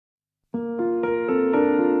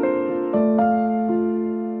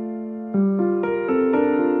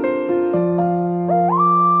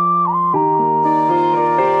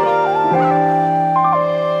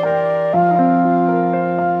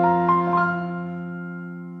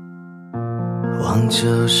往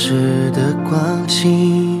旧时的光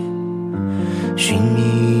景，寻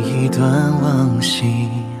觅一段往昔，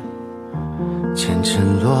虔诚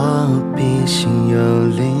落笔，心有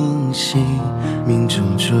灵犀，命中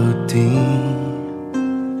注定。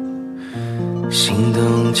心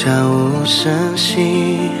动悄无声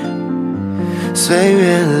息，岁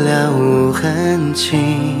月了无痕迹，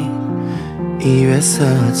以月色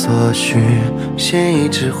作序，写一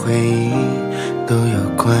纸回忆，都有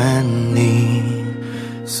关你。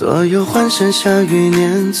所有欢声笑语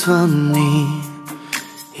念作你，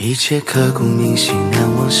一切刻骨铭心，难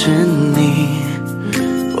忘是你。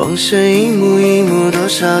往事一幕一幕，多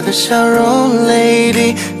少的笑容泪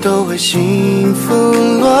滴，都会幸福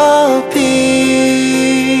落笔。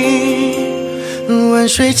万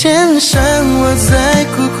水千山，我在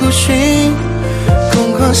苦苦寻，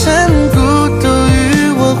空旷山谷都与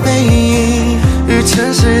我回忆。于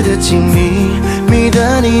尘世的静谧，觅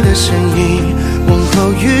得你的身影，往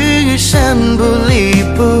后余生不离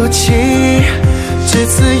不弃。只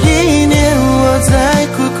此一念，我在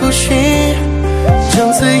苦苦寻，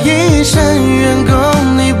终此一生愿共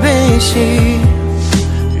你悲喜。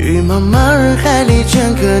于茫茫人海里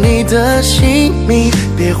镌刻你的姓名，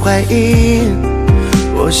别怀疑，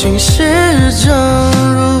我心始终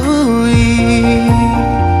如一。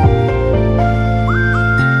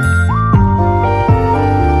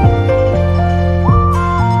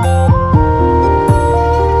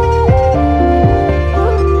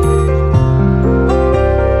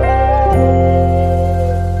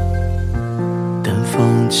等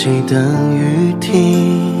风起，等雨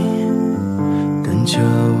停，等久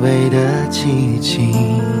违的寂静，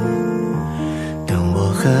等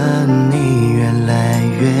我和你越来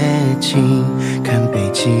越近，看北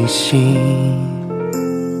极星。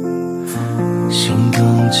心动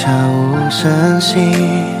悄无声息，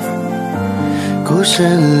故事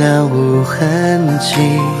了无痕迹，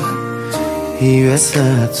以月色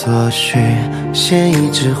作序，写一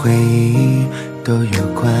纸回忆，都有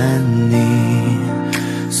关你。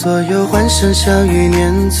所有欢声笑语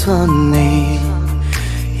念作你，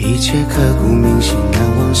一切刻骨铭心，难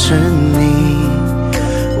忘是你。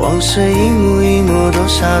往事一幕一幕，多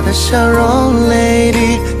少的笑容泪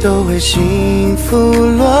滴，都会幸福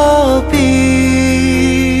落笔。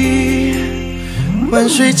万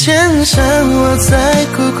水千山，我在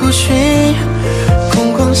苦苦寻，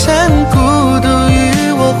空旷山谷都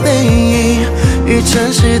与我回忆。于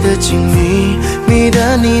尘世的静谧，觅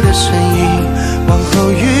得你的身影，往后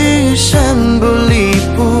余生不离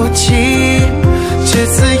不弃。只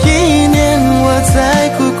此一念，我在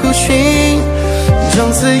苦苦寻，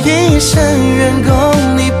终此一生愿共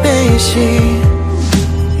你悲喜。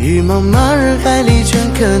于茫茫人海里镌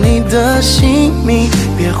刻你的姓名，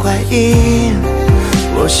别怀疑，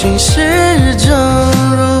我心始终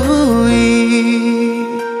如一。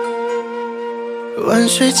万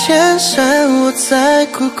水千山，我在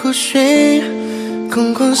苦苦寻，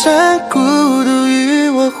空旷山谷都与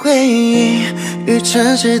我回忆。于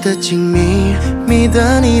尘世的静谧，觅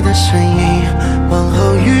得你的身影，往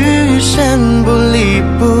后余生不离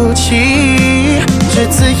不弃。只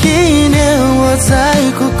此一念，我在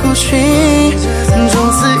苦苦寻，终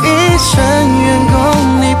此一生愿共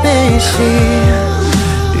你悲喜。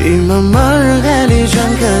于茫茫人海里镌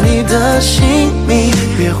刻你的姓名，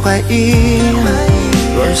别怀疑，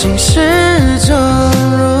我心始终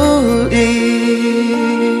如一。